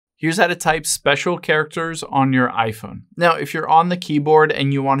Here's how to type special characters on your iPhone. Now, if you're on the keyboard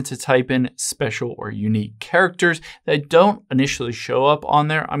and you wanted to type in special or unique characters that don't initially show up on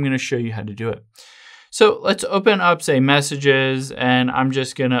there, I'm going to show you how to do it. So let's open up, say, messages, and I'm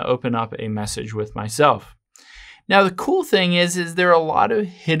just going to open up a message with myself. Now, the cool thing is there are a lot of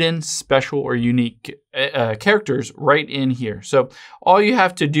hidden special or unique characters right in here. So all you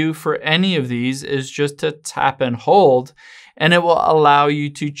have to do for any of these is just to tap and hold, and it will allow you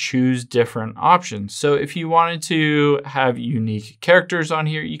to choose different options. So if you wanted to have unique characters on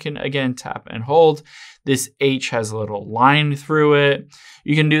here, you can again tap and hold. This H has a little line through it.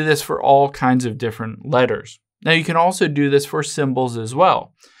 You can do this for all kinds of different letters. Now you can also do this for symbols as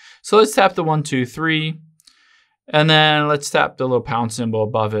well. So let's tap the 1, 2, 3. And then let's tap the little pound symbol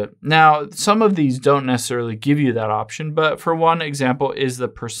above it. Now, some of these don't necessarily give you that option, but for one example is the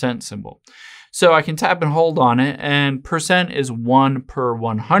percent symbol. So I can tap and hold on it, and percent is 1 per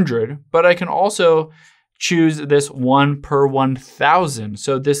 100, but I can also choose this 1 per 1,000.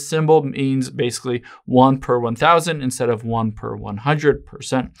 So this symbol means basically 1 per 1,000 instead of 1 per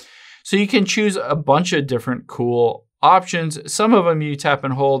 100%. So you can choose a bunch of different cool options. Some of them you tap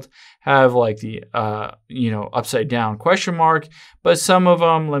and hold have like the upside down question mark, but some of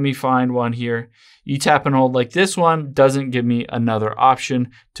them, let me find one here. You tap and hold like this one, doesn't give me another option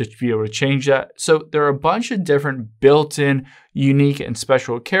to be able to change that. So there are a bunch of different built-in unique and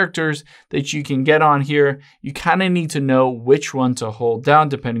special characters that you can get on here. You kind of need to know which one to hold down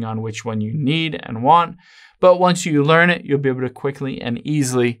depending on which one you need and want. But once you learn it, you'll be able to quickly and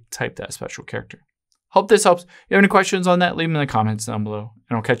easily type that special character. Hope this helps. If you have any questions on that, leave them in the comments down below,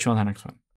 and I'll catch you on the next one.